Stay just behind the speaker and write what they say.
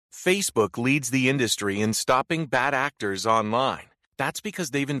Facebook leads the industry in stopping bad actors online. That's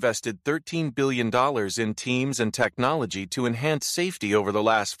because they've invested $13 billion in teams and technology to enhance safety over the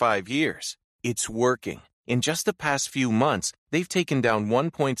last 5 years. It's working. In just the past few months, they've taken down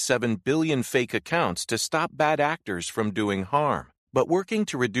 1.7 billion fake accounts to stop bad actors from doing harm. But working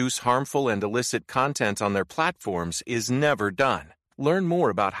to reduce harmful and illicit content on their platforms is never done. Learn more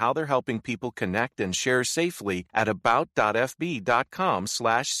about how they're helping people connect and share safely at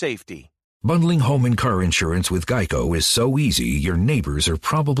about.fb.com/safety. Bundling home and car insurance with Geico is so easy, your neighbors are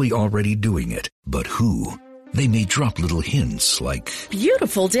probably already doing it. But who? They may drop little hints like,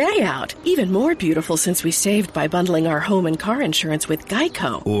 beautiful day out. Even more beautiful since we saved by bundling our home and car insurance with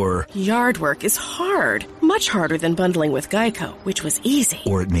Geico. Or, yard work is hard. Much harder than bundling with Geico, which was easy.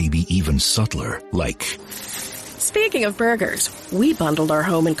 Or it may be even subtler, like, speaking of burgers, we bundled our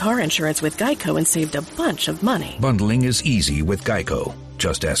home and car insurance with Geico and saved a bunch of money. Bundling is easy with Geico.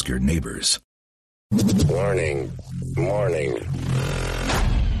 Just ask your neighbors. Warning.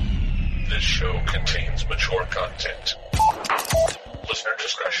 This show contains mature content. Listener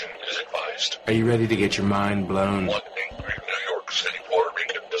discretion is advised. Are you ready to get your mind blown? One angry New York City Puerto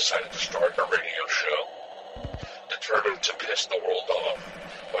Rican decided to start a radio show, determined to piss the world off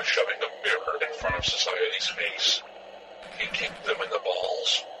by shoving a mirror in front of society's face. He kicked them in the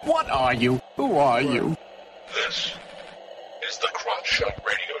balls. What are you? Who are you? This is the Crotch Shot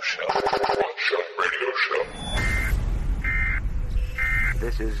Radio Show. Crotch Shot Radio Show.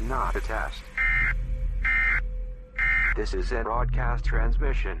 This is not a test. This is a broadcast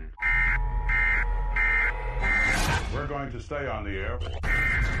transmission. We're going to stay on the air.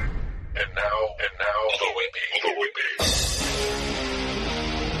 And now, Louie B.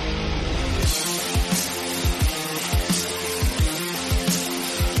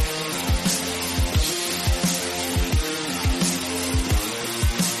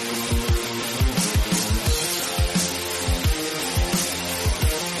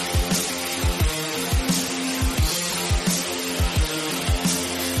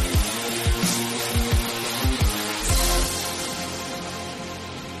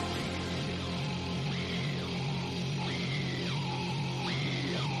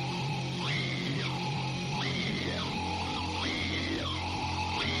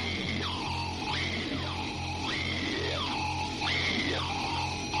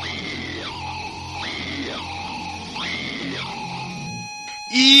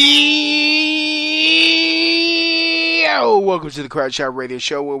 Welcome to the Crowd Shot Radio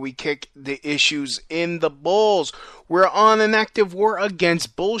Show, where we kick the issues in the balls. We're on an active war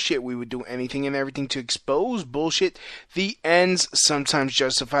against bullshit. We would do anything and everything to expose bullshit. The ends sometimes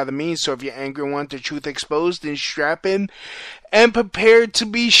justify the means, so if you're angry and want the truth exposed, then strap in and prepare to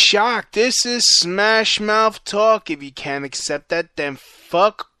be shocked. This is Smash Mouth Talk. If you can't accept that, then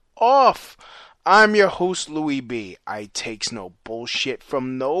fuck off. I'm your host, Louie B. I takes no bullshit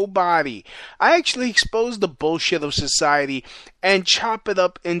from nobody. I actually expose the bullshit of society and chop it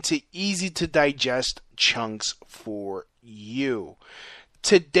up into easy-to-digest chunks for you.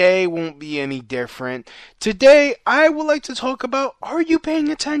 Today won't be any different. Today, I would like to talk about, are you paying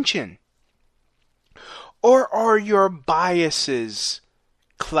attention? Or are your biases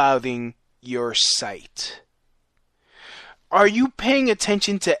clouding your sight? Are you paying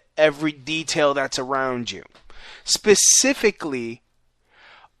attention to every detail that's around you? Specifically,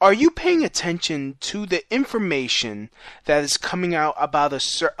 are you paying attention to the information that is coming out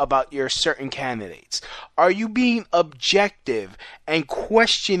about your certain candidates? Are you being objective and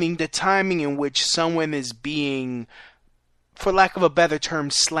questioning the timing in which someone is being, for lack of a better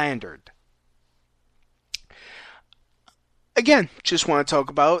term, slandered? Again, just want to talk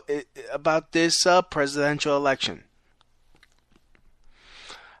about this presidential election.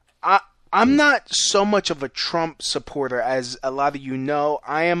 I'm not so much of a Trump supporter as a lot of you know.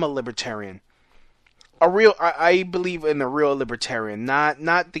 I am a libertarian. I believe in a real libertarian, not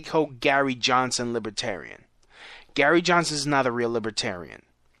the whole Gary Johnson libertarian. Gary Johnson is not a real libertarian.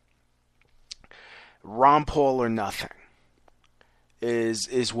 Ron Paul or nothing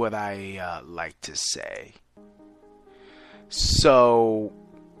is what I like to say. So,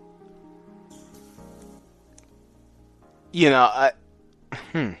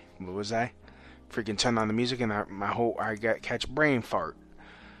 what was I? Freaking turn on the music and I catch a brain fart.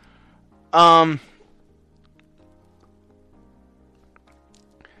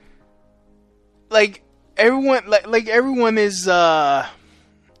 Everyone is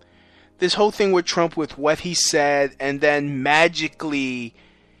this whole thing with Trump, with what he said, and then magically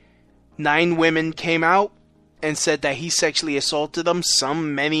 9 women came out and said that he sexually assaulted them.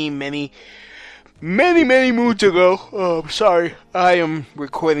 Many many moons ago. Oh, sorry. I am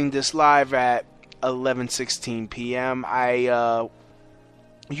recording this live at 11:16 p.m. I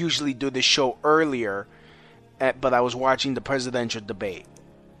usually do this show earlier, but I was watching the presidential debate.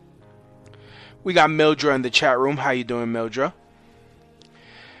 We got Mildra in the chat room. How you doing, Mildra?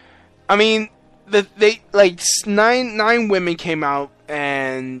 I mean, they like nine women came out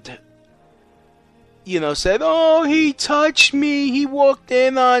and, you know, said, "Oh, he touched me. He walked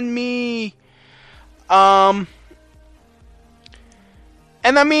in on me." And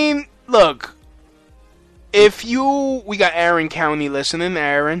I mean, look, we got Aaron County listening.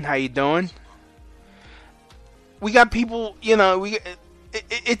 Aaron, how you doing? We got people, you know,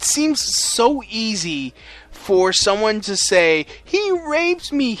 it seems so easy for someone to say, he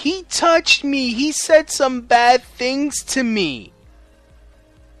raped me, he touched me, he said some bad things to me.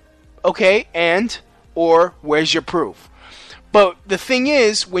 Okay, or where's your proof? But the thing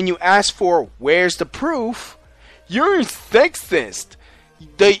is, when you ask for where's the proof, you're sexist.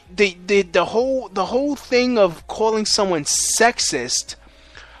 The whole thing of calling someone sexist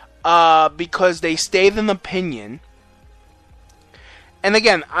because they state an opinion. And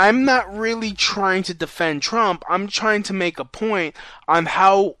again, I'm not really trying to defend Trump. I'm trying to make a point on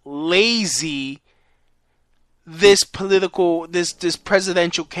how lazy this presidential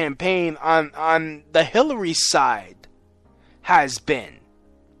campaign on the Hillary side has been.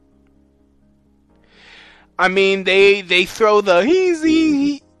 I mean, they throw the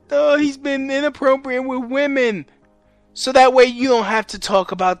he's been inappropriate with women, so that way you don't have to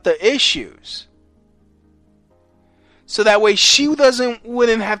talk about the issues. So that way she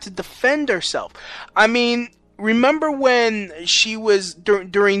wouldn't have to defend herself. I mean, remember when she was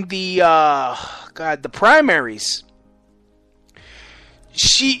during the the primaries?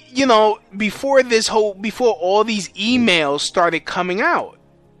 She, you know, before all these emails started coming out.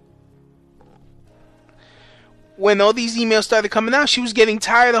 When all these emails started coming out, she was getting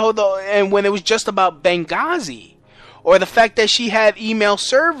tired of and when it was just about Benghazi, or the fact that she had email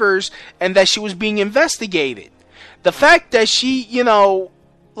servers and that she was being investigated. The fact that she, you know,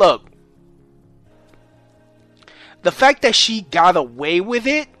 look, the fact that she got away with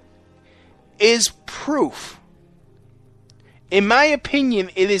it is proof. In my opinion,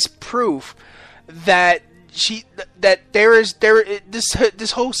 it is proof that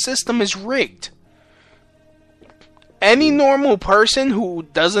this whole system is rigged. Any normal person who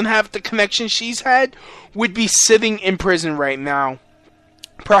doesn't have the connection she's had would be sitting in prison right now.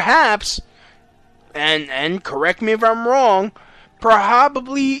 Perhaps, and correct me if I'm wrong,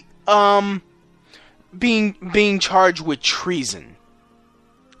 probably being charged with treason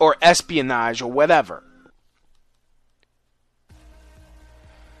or espionage or whatever.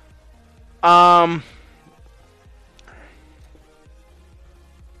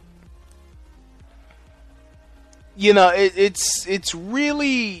 You know, it's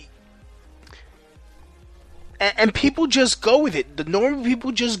really, and people just go with it. The normal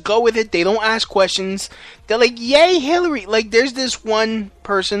people just go with it. They don't ask questions. They're like, "Yay, Hillary!" Like, there's this one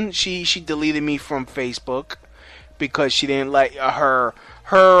person. She deleted me from Facebook because she didn't like her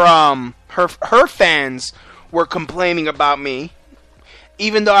fans were complaining about me,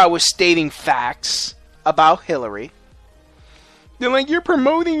 even though I was stating facts about Hillary. They're like, "You're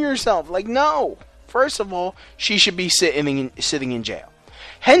promoting yourself." Like, no. First of all, she should be sitting in jail.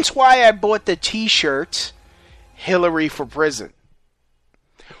 Hence why I bought the t-shirt Hillary for Prison,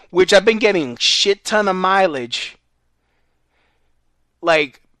 which I've been getting shit ton of mileage.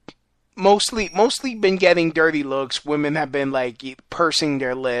 Like, mostly been getting dirty looks. Women have been like pursing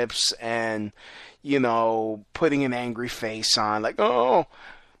their lips and, you know, putting an angry face on, like, oh,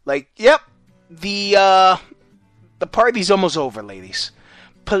 like, yep, the party's almost over, ladies.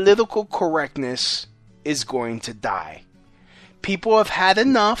 Political correctness is going to die. People have had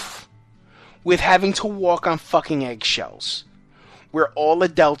enough with having to walk on fucking eggshells. We're all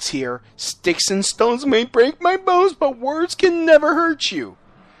adults here. Sticks and stones may break my bones, but words can never hurt you.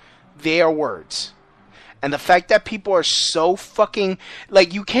 They are words. And the fact that people are so fucking,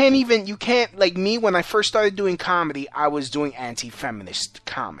 like, you can't, like me, when I first started doing comedy, I was doing anti-feminist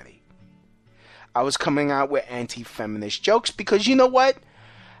comedy. I was coming out with anti-feminist jokes because, you know what?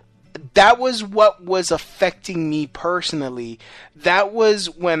 That was what was affecting me personally. That was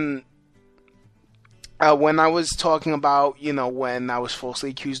when I was talking about, you know, when I was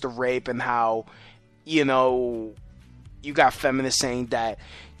falsely accused of rape and how, you know, you got feminists saying that,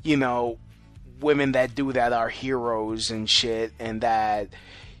 you know, women that do that are heroes and shit, and that,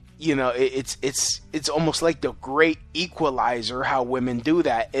 you know, it's almost like the great equalizer how women do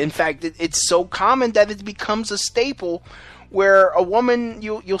that. In fact, it's so common that it becomes a staple where a woman,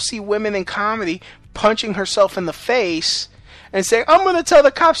 you'll see women in comedy punching herself in the face and saying, I'm going to tell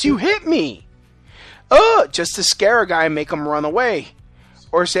the cops you hit me. Just to scare a guy and make him run away.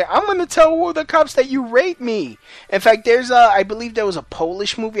 Or say, I'm going to tell the cops that you raped me. In fact, I believe there was a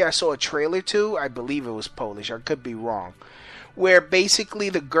Polish movie I saw a trailer to. I believe it was Polish. I could be wrong. Where basically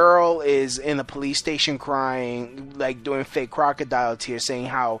the girl is in a police station crying, like doing fake crocodile tears, saying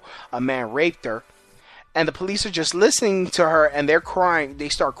how a man raped her. And the police are just listening to her and they're crying. They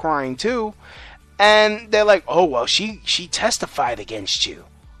start crying too. And they're like, oh, well, she testified against you.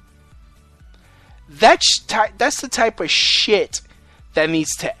 That's the type of shit that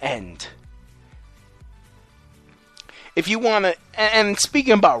needs to end. If you want to, and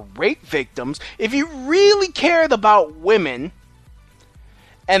speaking about rape victims, if you really cared about women,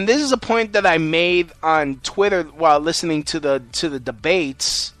 and this is a point that I made on Twitter while listening to the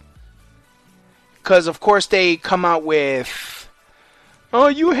debates, because of course they come out with, oh,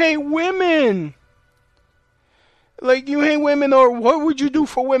 you hate women. Like, you hate women, or what would you do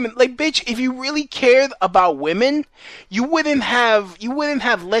for women? Like, bitch, if you really cared about women, you wouldn't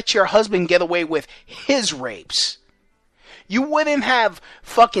have let your husband get away with his rapes. You wouldn't have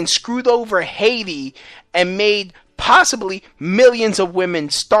fucking screwed over Haiti and made possibly millions of women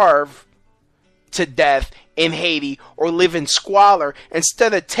starve to death in Haiti or live in squalor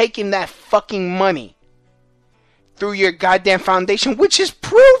instead of taking that fucking money through your goddamn foundation, which is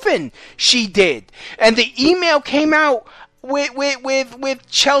proven she did. And the email came out with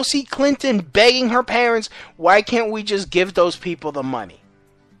Chelsea Clinton begging her parents, why can't we just give those people the money?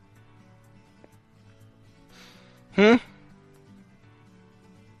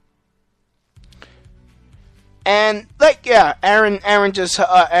 And like, yeah, Aaron,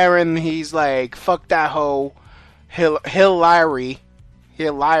 he's like, fuck that hoe, Hillary.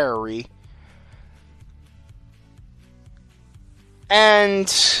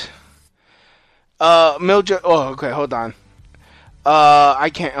 And Mildred, oh, okay, hold on.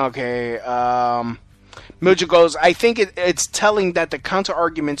 I can't, okay. Mildred goes, I think it's telling that the counter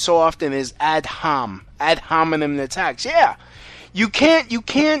argument so often is ad hominem attacks. Yeah. You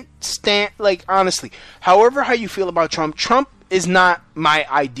can't stand, like, honestly, however how you feel about Trump is not my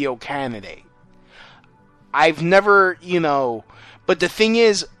ideal candidate. I've never, but the thing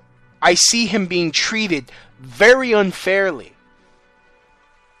is, I see him being treated very unfairly.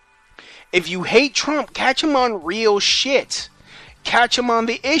 If you hate Trump, catch him on real shit. Catch him on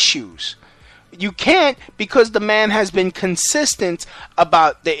the issues. You can't because the man has been consistent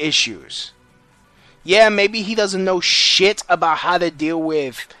about the issues. Yeah, maybe he doesn't know shit about how to deal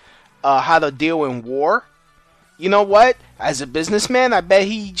in war. You know what? As a businessman, I bet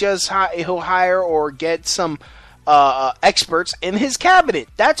he'll hire or get some experts in his cabinet.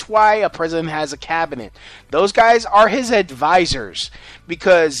 That's why a president has a cabinet. Those guys are his advisors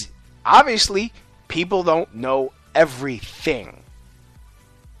because obviously people don't know everything.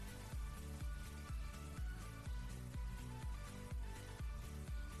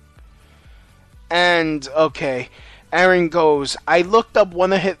 And, okay, Aaron goes, I looked up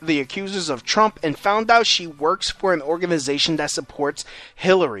one of the accusers of Trump and found out she works for an organization that supports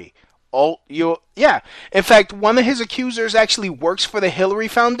Hillary. Yeah. In fact, one of his accusers actually works for the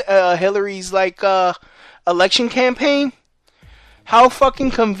Hillary's, election campaign. How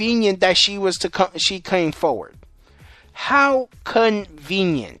fucking convenient that she came forward. How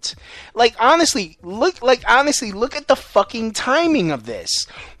convenient. Honestly, look at the fucking timing of this.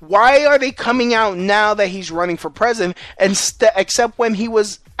 Why are they coming out now that he's running for president except when he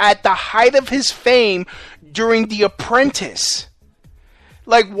was at the height of his fame during The Apprentice?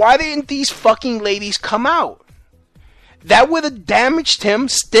 Why didn't these fucking ladies come out? That would have damaged him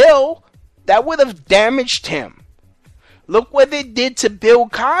still. That would have damaged him. Look what they did to Bill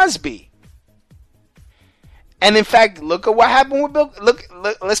Cosby. And in fact, look at what happened with Bill. Look,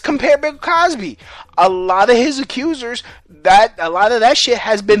 let's compare Bill Cosby. A lot of his accusers, a lot of that shit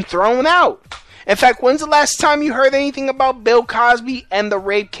has been thrown out. In fact, when's the last time you heard anything about Bill Cosby and the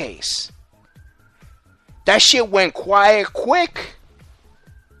rape case? That shit went quiet quick.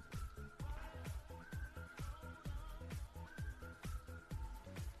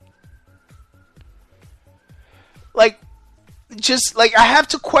 I have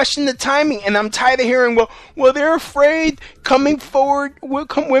to question the timing, and I'm tired of hearing, well, they're afraid women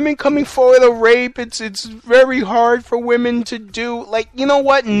coming forward of rape, it's very hard for women to do. You know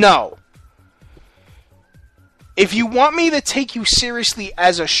what? No. If you want me to take you seriously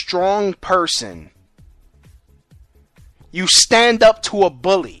as a strong person, you stand up to a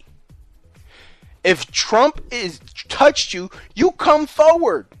bully. If Trump touched you, you come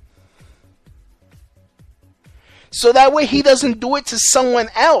forward. So that way he doesn't do it to someone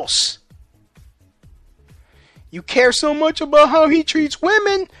else. You care so much about how he treats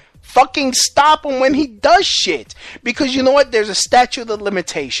women? Fucking stop him when he does shit. Because you know what? There's a statute of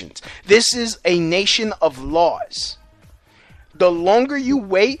limitations. This is a nation of laws. The longer you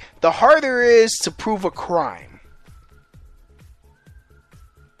wait, the harder it is to prove a crime.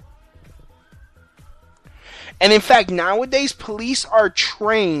 And in fact, nowadays, police are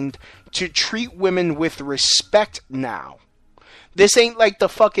trained to treat women with respect now. This ain't like the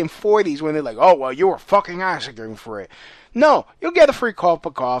fucking 40s when they're like, oh, well, you were fucking asking for it. No, you'll get a free cup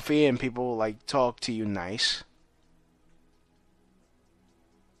of coffee and people will, like, talk to you nice.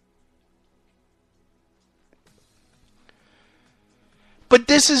 But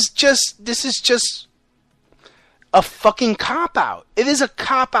this is just a fucking cop-out. It is a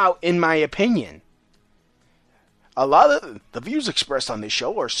cop-out in my opinion. A lot of the views expressed on this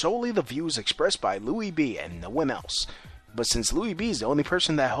show are solely the views expressed by Louis B. and no one else. But since Louis B is the only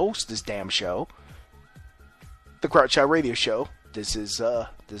person that hosts this damn show, the Crouch Out Radio Show, this is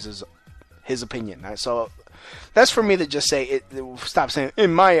his opinion. So that's for me to just say it. Stop saying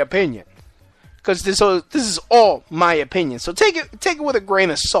in my opinion, because this is all my opinion. So take it with a grain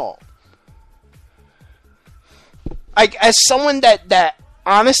of salt. Like, as someone that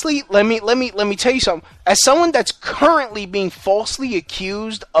honestly, let me tell you something. As someone that's currently being falsely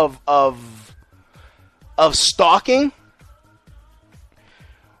accused of stalking.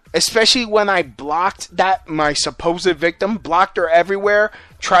 Especially when I blocked my supposed victim, blocked her everywhere,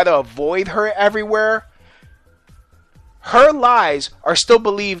 try to avoid her everywhere. Her lies are still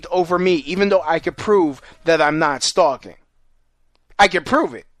believed over me, even though I could prove that I'm not stalking. I could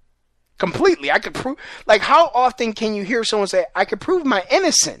prove it. Completely. I could prove, like, how often can you hear someone say, I could prove my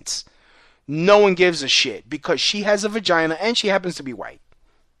innocence? No one gives a shit because she has a vagina and she happens to be white.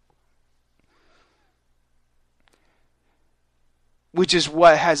 Which is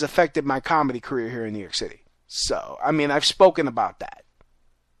what has affected my comedy career here in New York City. So, I mean, I've spoken about that.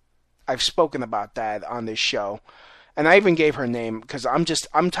 I've spoken about that on this show. And I even gave her name because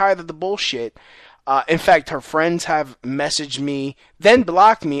I'm tired of the bullshit. In fact, her friends have messaged me, then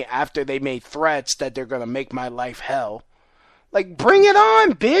blocked me after they made threats that they're going to make my life hell. Like, bring it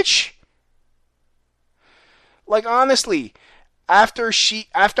on, bitch! Like, honestly, after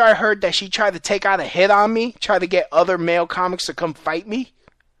I heard that she tried to take out a hit on me, tried to get other male comics to come fight me,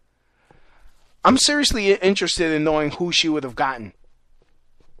 I'm seriously interested in knowing who she would have gotten.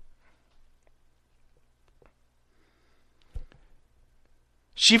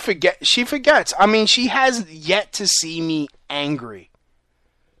 She forgets. I mean, she has yet to see me angry.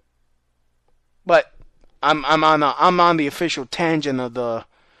 But I'm on the official tangent of the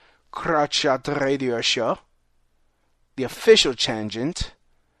Crouch Out Radio Show. The official tangent.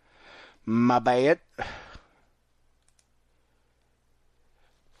 My bad.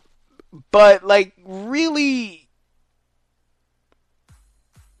 But, like, really,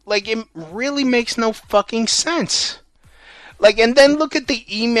 like, it really makes no fucking sense. Like, and then look at the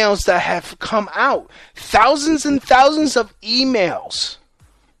emails that have come out. Thousands and thousands of emails.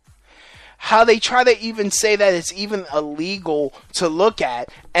 How they try to even say that it's even illegal to look at,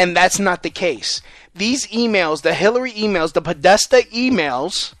 and that's not the case. These emails, the Hillary emails, the Podesta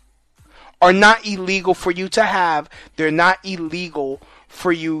emails, are not illegal for you to have. They're not illegal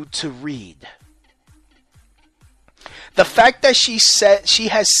for you to read. The fact that she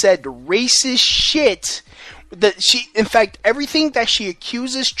has said racist shit, that in fact, everything that she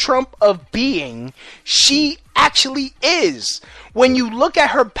accuses Trump of being, she actually is. When you look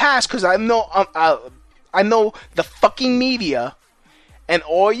at her past, because I know the fucking media and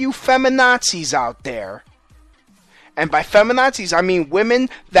all you feminazis out there, and by feminazis I mean women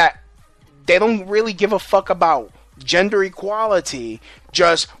that they don't really give a fuck about gender equality.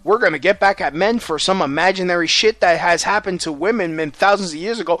 Just, we're going to get back at men for some imaginary shit that has happened to women thousands of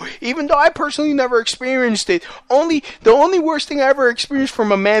years ago, even though I personally never experienced it. The only worst thing I ever experienced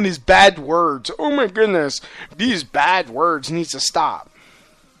from a man is bad words. Oh my goodness, these bad words needs to stop.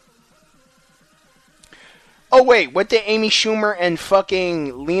 Oh wait, what did Amy Schumer and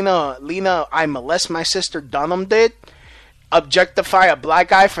fucking Lena I Molest My Sister Dunham did? Objectify a black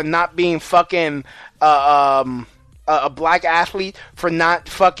guy for not being fucking a black athlete, for not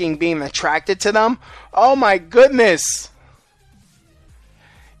fucking being attracted to them. Oh my goodness.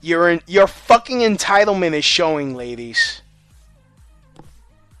 Your fucking entitlement is showing, ladies.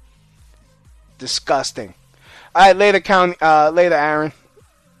 Disgusting. Alright, later Aaron.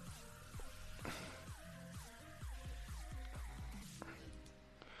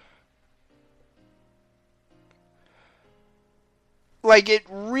 Like,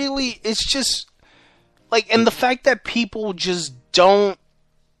 it's just, Like, and the fact that people just don't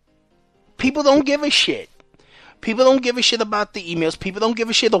give a shit. People don't give a shit about the emails. People don't give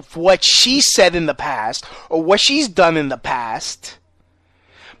a shit of what she said in the past or what she's done in the past.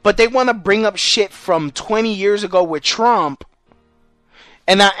 But they want to bring up shit from 20 years ago with Trump.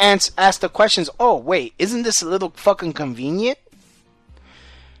 And I ask the questions, oh, wait, isn't this a little fucking convenient?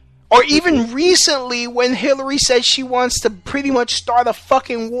 Or even recently when Hillary said she wants to pretty much start a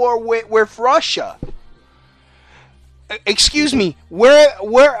fucking war with Russia. Excuse me,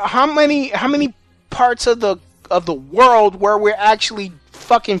 how many parts of the world where we're actually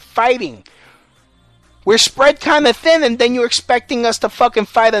fucking fighting? We're spread kind of thin, and then you're expecting us to fucking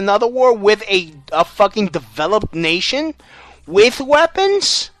fight another war with a fucking developed nation with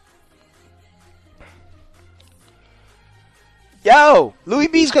weapons? Yo, Louis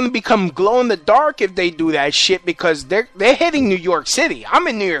B's gonna become glow in the dark if they do that shit, because they're hitting New York City. I'm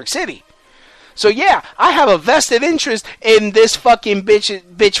in New York City. So yeah, I have a vested interest in this fucking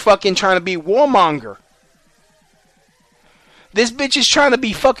bitch fucking trying to be warmonger. This bitch is trying to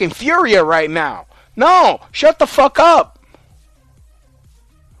be fucking Furia right now. No, shut the fuck up.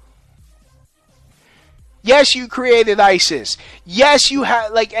 Yes, you created ISIS. Yes, you had,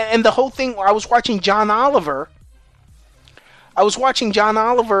 like, and the whole thing, I was watching John Oliver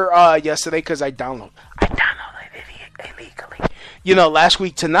yesterday because I downloaded it illegally. You know, last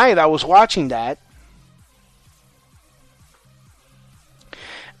week tonight I was watching that.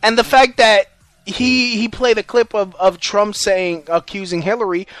 And the fact that he played a clip of Trump accusing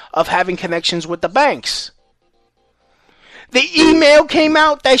Hillary of having connections with the banks. The email came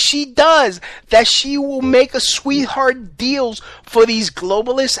out that she does, that she will make a sweetheart deals for these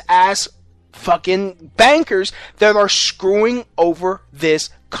globalist ass fucking bankers that are screwing over this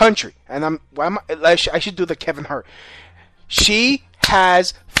country. And I should do the Kevin Hart. She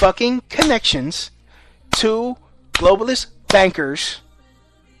has fucking connections to globalist bankers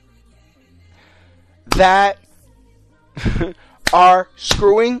that are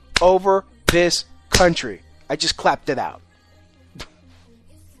screwing over this country. I just clapped it out.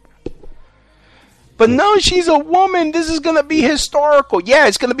 But no, she's a woman. This is going to be historical. Yeah,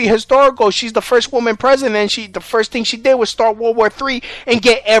 it's going to be historical. She's the first woman president, and the first thing she did was start World War III and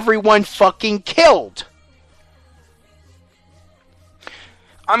get everyone fucking killed.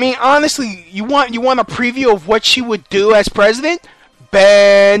 I mean, honestly, you want a preview of what she would do as president?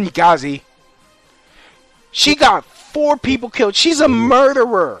 Benghazi. She got 4 people killed. She's a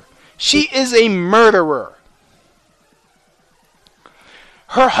murderer. She is a murderer.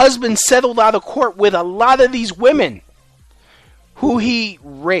 Her husband settled out of court with a lot of these women who he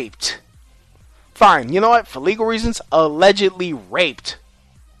raped. Fine, you know what? For legal reasons, allegedly raped.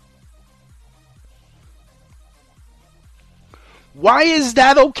 Why is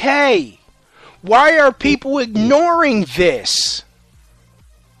that okay? Why are people ignoring this?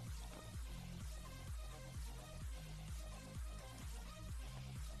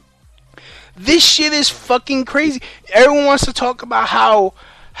 This shit is fucking crazy. Everyone wants to talk about how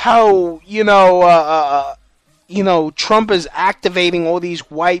Trump is activating all these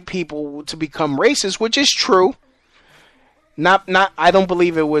white people to become racist, which is true. Not I don't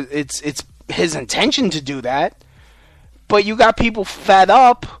believe it's his intention to do that. But you got people fed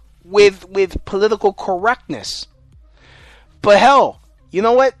up with political correctness. But hell, you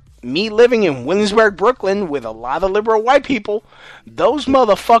know what? Me living in Williamsburg, Brooklyn, with a lot of liberal white people, those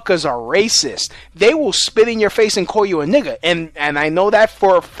motherfuckers are racist. They will spit in your face and call you a nigga. And I know that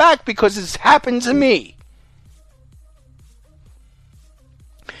for a fact because it's happened to me.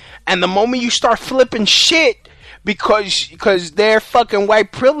 And the moment you start flipping shit because their fucking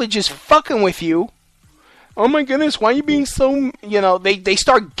white privilege is fucking with you, oh my goodness, why are you being so, they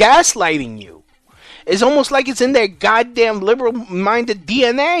start gaslighting you. It's almost like it's in their goddamn liberal-minded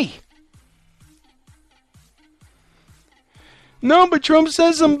DNA. No, but Trump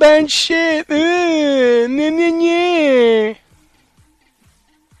says some bad shit.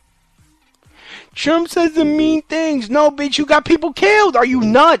 Trump says some mean things. No, bitch, you got people killed. Are you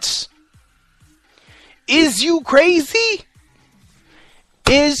nuts? Is you crazy?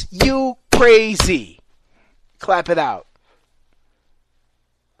 Is you crazy? Clap it out.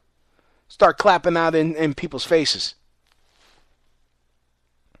 Start clapping out in people's faces.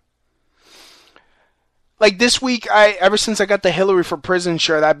 Like this week, ever since I got the Hillary for Prison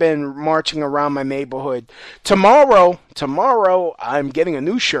shirt, I've been marching around my neighborhood. Tomorrow, I'm getting a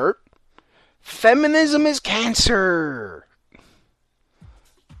new shirt. Feminism is cancer.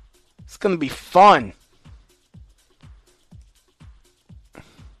 It's going to be fun.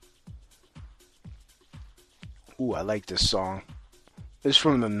 Ooh, I like this song. It's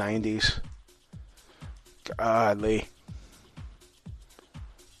from the 90s. Lee.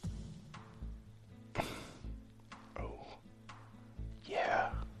 Oh. Yeah.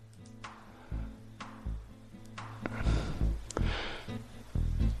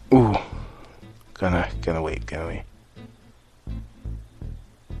 Ooh. Gonna wait.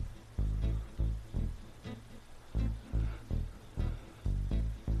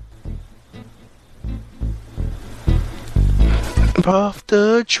 Off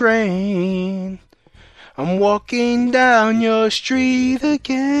the train, I'm walking down your street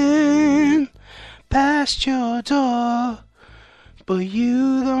again, past your door, but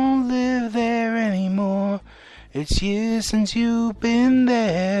you don't live there anymore. It's years since you've been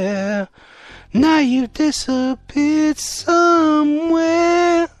there. Now you've disappeared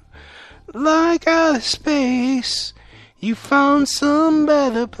somewhere, like outer space. You found some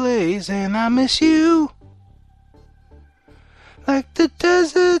better place, and I miss you. Like the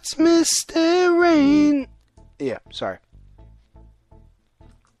deserts miss their rain. Yeah, sorry.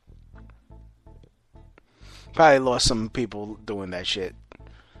 Probably lost some people doing that shit.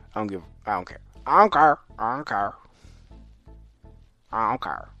 I don't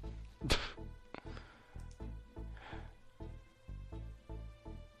care.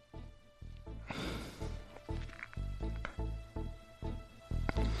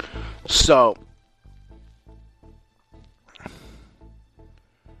 So,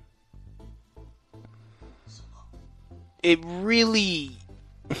 it really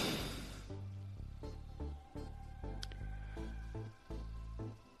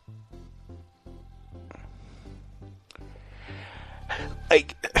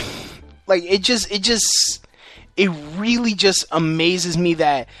it really just amazes me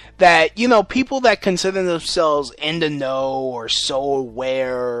that you know, people that consider themselves in the know or so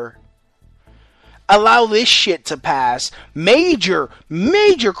aware allow this shit to pass. Major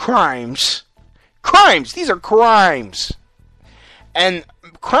crimes. These are crimes. And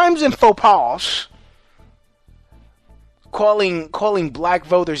crimes and faux pas. Calling black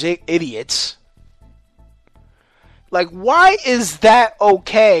voters idiots. Like, why is that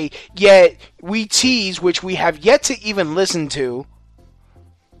okay? Yet we tease, which we have yet to even listen to,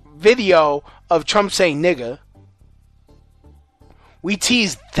 video of Trump saying nigga. We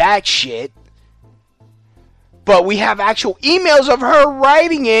tease that shit. But we have actual emails of her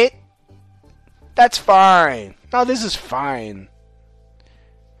writing it. That's fine. No, this is fine.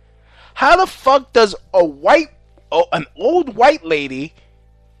 How the fuck does an old white lady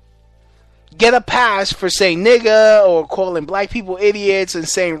get a pass for saying nigga or calling black people idiots and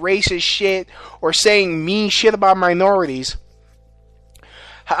saying racist shit or saying mean shit about minorities?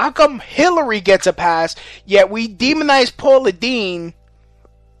 How come Hillary gets a pass, yet we demonize Paula Deen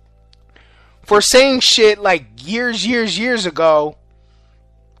for saying shit like years ago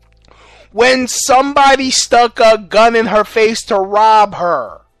when somebody stuck a gun in her face to rob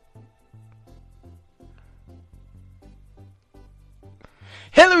her?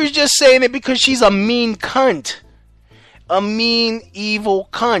 Hillary's just saying it because she's a mean cunt. A mean, evil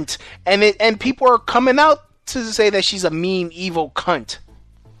cunt. And people are coming out to say that she's a mean, evil cunt.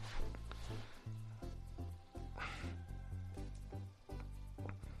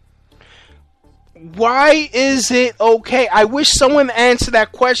 Why is it okay? I wish someone answered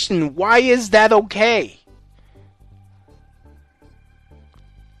that question. Why is that okay?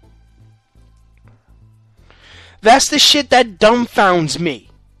 That's the shit that dumbfounds me.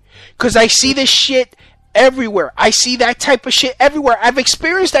 Because I see this shit everywhere. I see that type of shit everywhere. I've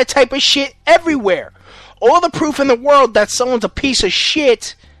experienced that type of shit everywhere. All the proof in the world that someone's a piece of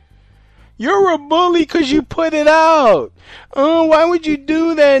shit. You're a bully because you put it out. Oh, why would you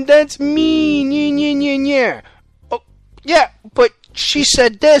do that? That's mean. Yeah. Oh, yeah, but she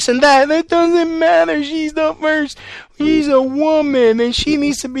said this and that. That doesn't matter. She's the first. She's a woman and she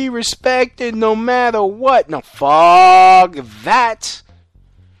needs to be respected no matter what. No, fuck that.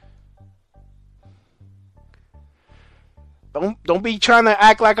 Don't be trying to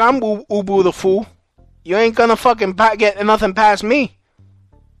act like I'm Ubu the fool. You ain't gonna fucking get nothing past me,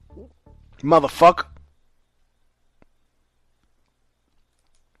 motherfucker.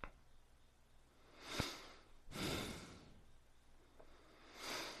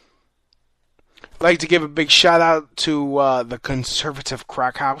 I'd like to give a big shout out to the Conservative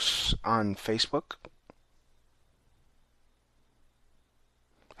Crack House on Facebook.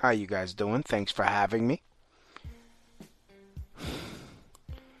 How you guys doing? Thanks for having me.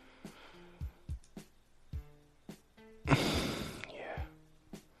 Yeah.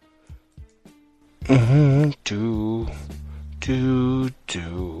 Do.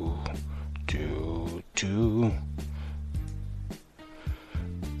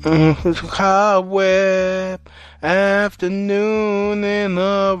 Cobweb afternoon in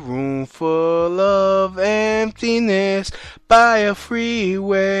a room full of emptiness by a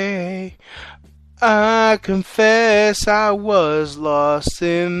freeway. I confess I was lost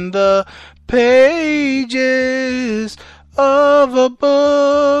in the pages of a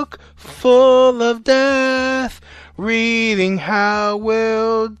book full of death, reading how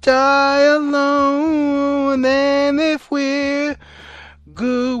we'll die alone, and if we're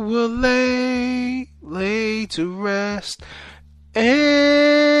good we'll lay to rest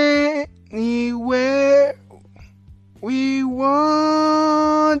anywhere we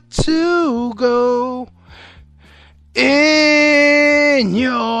want to go. In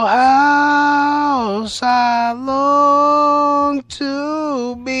your house I long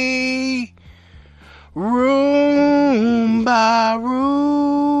to be, room by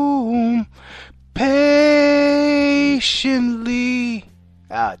room, patiently.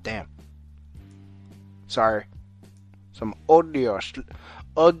 Ah, damn. Sorry. Some audio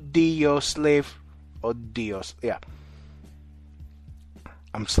slave. Yeah.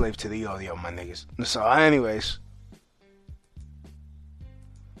 I'm slave to the audio, my niggas. So, anyways.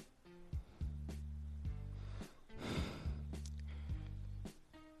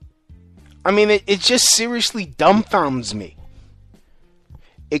 I mean, it just seriously dumbfounds me.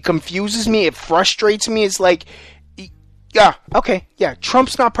 It confuses me. It frustrates me. It's like, yeah, okay, yeah,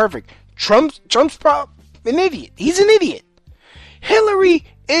 Trump's not perfect. Trump's an idiot. He's an idiot. Hillary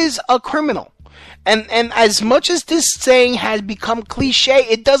is a criminal. And as much as this saying has become cliche,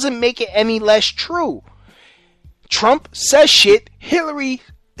 it doesn't make it any less true. Trump says shit. Hillary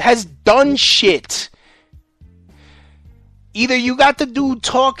has done shit. Either you got the dude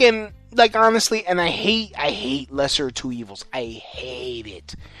talking, like, honestly, and I hate lesser of two evils. I hate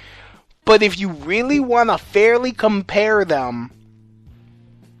it. But if you really want to fairly compare them,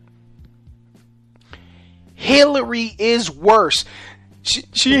 Hillary is worse.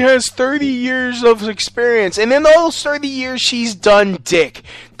 She has 30 years of experience, and in those 30 years, she's done dick.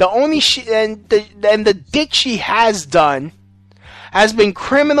 The only the dick she has done has been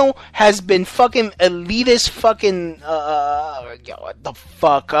criminal, has been fucking elitist, fucking what the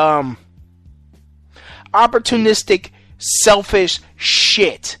fuck, opportunistic, selfish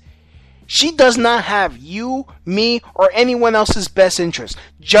shit. She does not have you, me, or anyone else's best interest,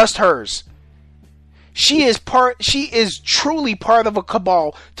 just hers. She is truly part of a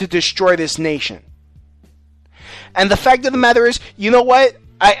cabal to destroy this nation. And the fact of the matter is, you know what?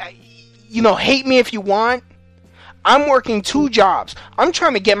 Hate me if you want. I'm working 2 jobs. I'm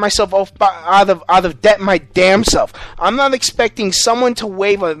trying to get myself out of debt my damn self. I'm not expecting someone to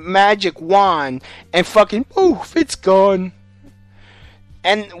wave a magic wand and fucking poof, it's gone.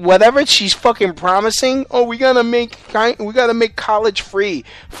 And whatever she's fucking promising, we gotta make college free.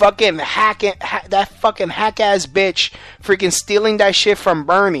 Fucking that fucking hack ass bitch, freaking stealing that shit from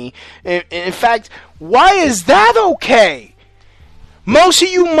Bernie. In fact, why is that okay? Most of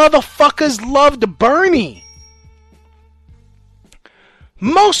you motherfuckers loved Bernie.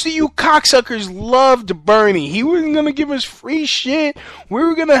 Most of you cocksuckers loved Bernie. He wasn't gonna give us free shit. We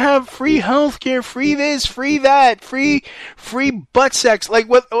were gonna have free healthcare, free this, free that, free butt sex. Like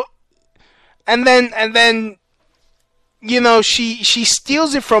what? And then, she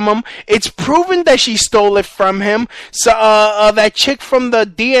steals it from him. It's proven that she stole it from him. So that chick from the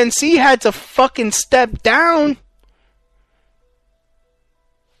DNC had to fucking step down.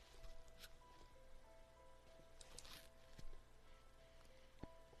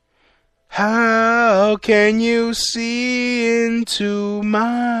 How can you see into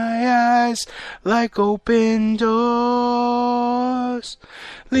my eyes like open doors?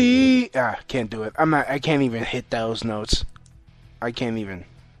 Can't do it. I can't even hit those notes. I can't even.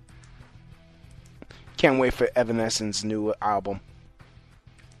 Can't wait for Evanescence's new album.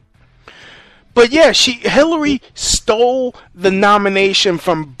 But yeah, Hillary stole the nomination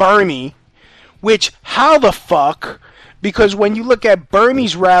from Bernie, which, how the fuck? Because when you look at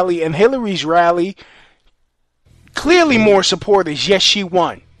Bernie's rally and Hillary's rally, clearly more supporters. Yes, she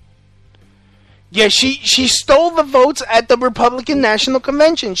won. Yes, she stole the votes at the Republican National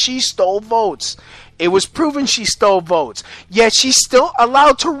Convention. She stole votes. It was proven she stole votes. Yet she's still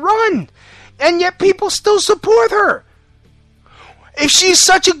allowed to run. And yet people still support her. If she's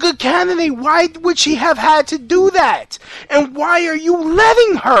such a good candidate, why would she have had to do that? And why are you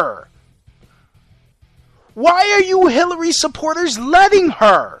letting her? Why are you Hillary supporters letting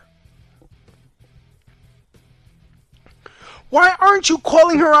her? Why aren't you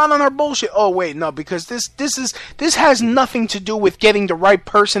calling her out on her bullshit? Oh wait, no, because this has nothing to do with getting the right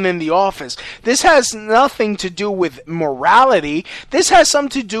person in the office. This has nothing to do with morality. This has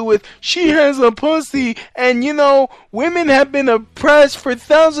something to do with she has a pussy, and women have been oppressed for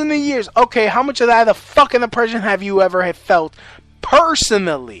thousands of years. Okay, how much of that the fucking oppression have you ever felt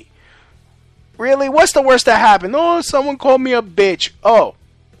personally? Really? What's the worst that happened? Oh, someone called me a bitch. Oh,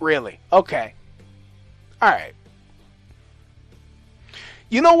 really? Okay. Alright.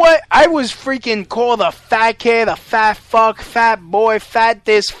 You know what? I was freaking called a fat kid, a fat fuck, fat boy, fat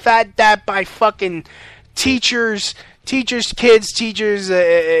this, fat that by fucking teachers, kids,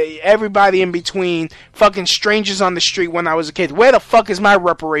 everybody in between, fucking strangers on the street when I was a kid. Where the fuck is my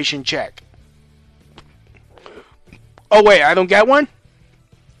reparation check? Oh wait, I don't get one?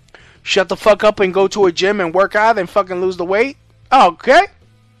 Shut the fuck up and go to a gym and work out and fucking lose the weight? Okay.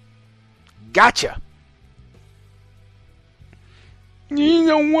 Gotcha. She's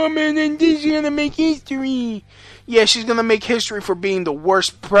a woman and she's gonna make history. Yeah, she's gonna make history for being the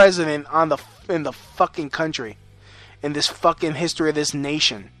worst president in the fucking country. In this fucking history of this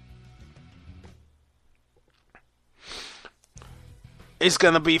nation. It's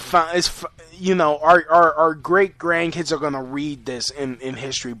gonna be fun. Our great grandkids are gonna read this in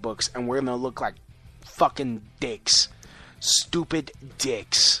history books, and we're gonna look like fucking dicks. Stupid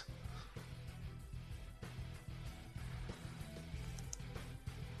dicks.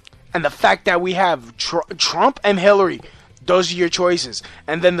 And the fact that we have Trump and Hillary, those are your choices.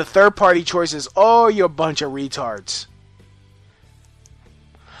 And then the third party choices, oh, you're a bunch of retards.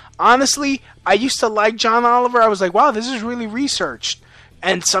 Honestly, I used to like John Oliver. I was like, wow, this is really researched.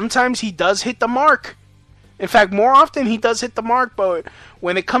 And sometimes he does hit the mark. In fact, more often he does hit the mark. But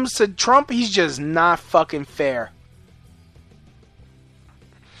when it comes to Trump, he's just not fucking fair.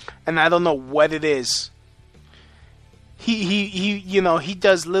 And I don't know what it is. He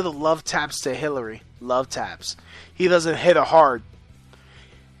does little love taps to Hillary. Love taps. He doesn't hit her hard.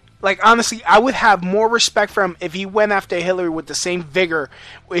 Like, honestly, I would have more respect for him if he went after Hillary with the same vigor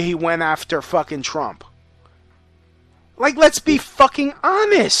where he went after fucking Trump. Like, let's be fucking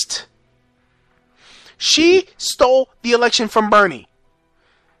honest. She stole the election from Bernie.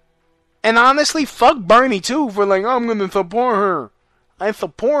 And honestly, fuck Bernie too for like, oh, I'm gonna support her. I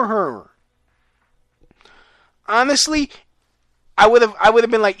support her. Honestly, I would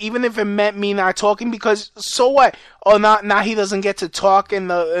have been like, even if it meant me not talking, because so what? Oh, now he doesn't get to talk in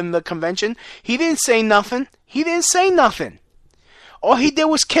the convention. He didn't say nothing. All he did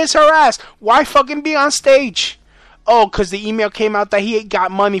was kiss her ass. Why fucking be on stage? Oh, because the email came out that he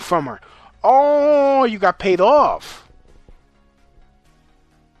got money from her. Oh, you got paid off.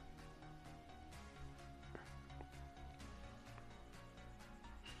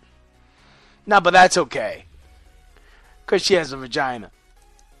 Nah, but that's okay. Because she has a vagina.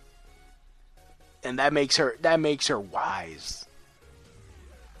 And that makes her wise.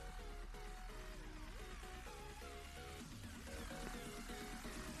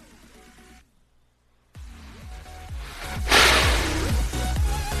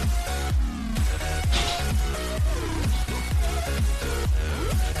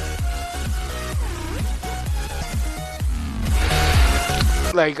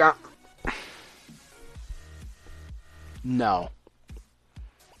 Like, no.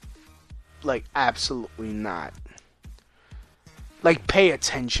 Like, absolutely not. Like, pay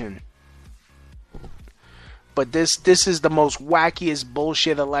attention. But this is the most wackiest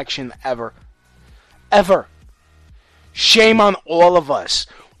bullshit election ever. Ever. Shame on all of us.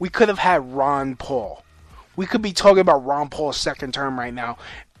 We could have had Ron Paul. We could be talking about Ron Paul's second term right now.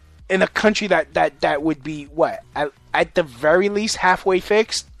 In a country that would be, what? At the very least, halfway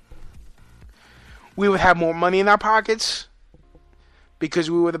fixed. We would have more money in our pockets. Because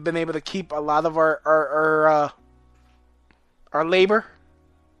we would have been able to keep a lot of our labor.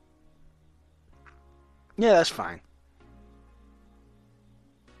 Yeah, that's fine.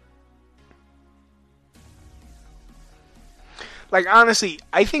 Like, honestly,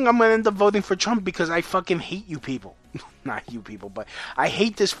 I think I'm going to end up voting for Trump because I fucking hate you people. Not you people, but I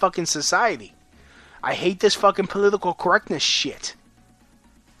hate this fucking society. I hate this fucking political correctness shit.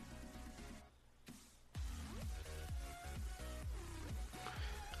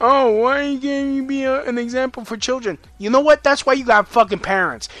 Oh, why can't you be an example for children? You know what? That's why you got fucking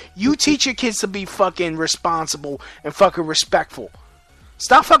parents. You teach your kids to be fucking responsible and fucking respectful.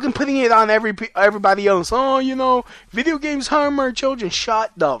 Stop fucking putting it on everybody else. Oh, video games harm our children.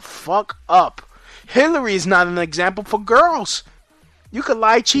 Shut the fuck up. Hillary is not an example for girls. You could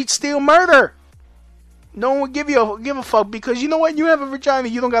lie, cheat, steal, murder. No one would give a fuck because you know what? You have a vagina.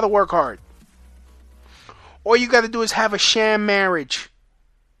 You don't got to work hard. All you got to do is have a sham marriage.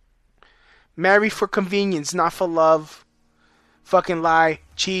 Marry for convenience, not for love. Fucking lie,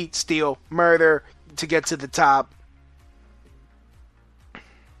 cheat, steal, murder to get to the top.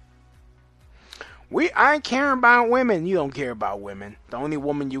 I ain't caring about women. You don't care about women. The only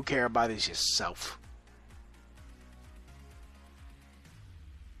woman you care about is yourself.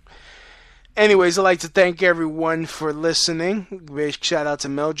 Anyways, I'd like to thank everyone for listening. Big shout out to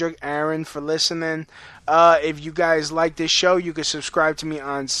Mildred, Aaron for listening. If you guys like this show, you can subscribe to me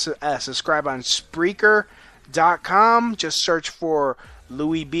on Spreaker.com. Just search for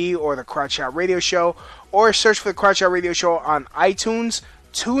Louis B or the Crotch Shot Radio Show, or search for the Crotch Shot Radio Show on iTunes,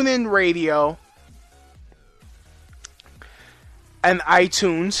 TuneIn Radio, and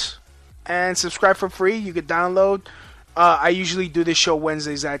iTunes, and subscribe for free. You can download. I usually do this show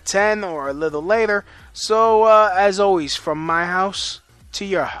Wednesdays at 10 or a little later. So, as always, from my house to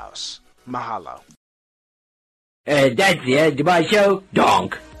your house, mahalo. That's the end of my show.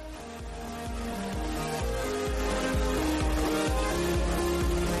 Donk.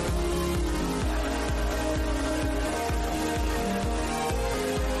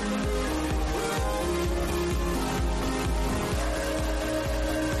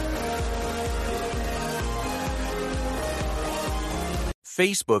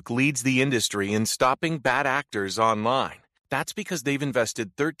 Facebook leads the industry in stopping bad actors online. That's because they've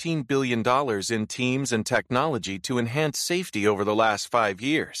invested $13 billion in teams and technology to enhance safety over the last 5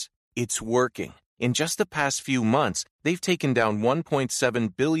 years. It's working. In just the past few months, they've taken down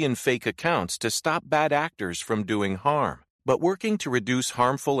 1.7 billion fake accounts to stop bad actors from doing harm. But working to reduce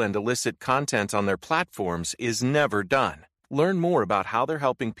harmful and illicit content on their platforms is never done. Learn more about how they're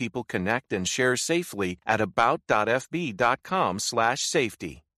helping people connect and share safely at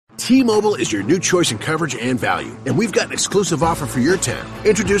about.fb.com/safety. T-Mobile is your new choice in coverage and value, and we've got an exclusive offer for your town.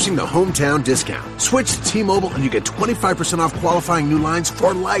 Introducing the Hometown Discount. Switch to T-Mobile and you get 25% off qualifying new lines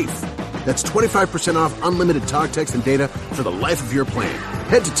for life. That's 25% off unlimited talk, text, and data for the life of your plan.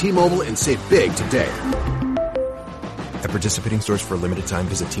 Head to T-Mobile and save big today. At participating stores for a limited time,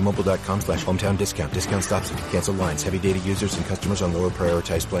 visit T-Mobile.com/hometown discount. Discount stops if you cancel lines. Heavy data users and customers on lower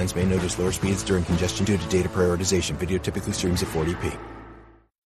prioritized plans may notice lower speeds during congestion due to data prioritization. Video typically streams at 40p.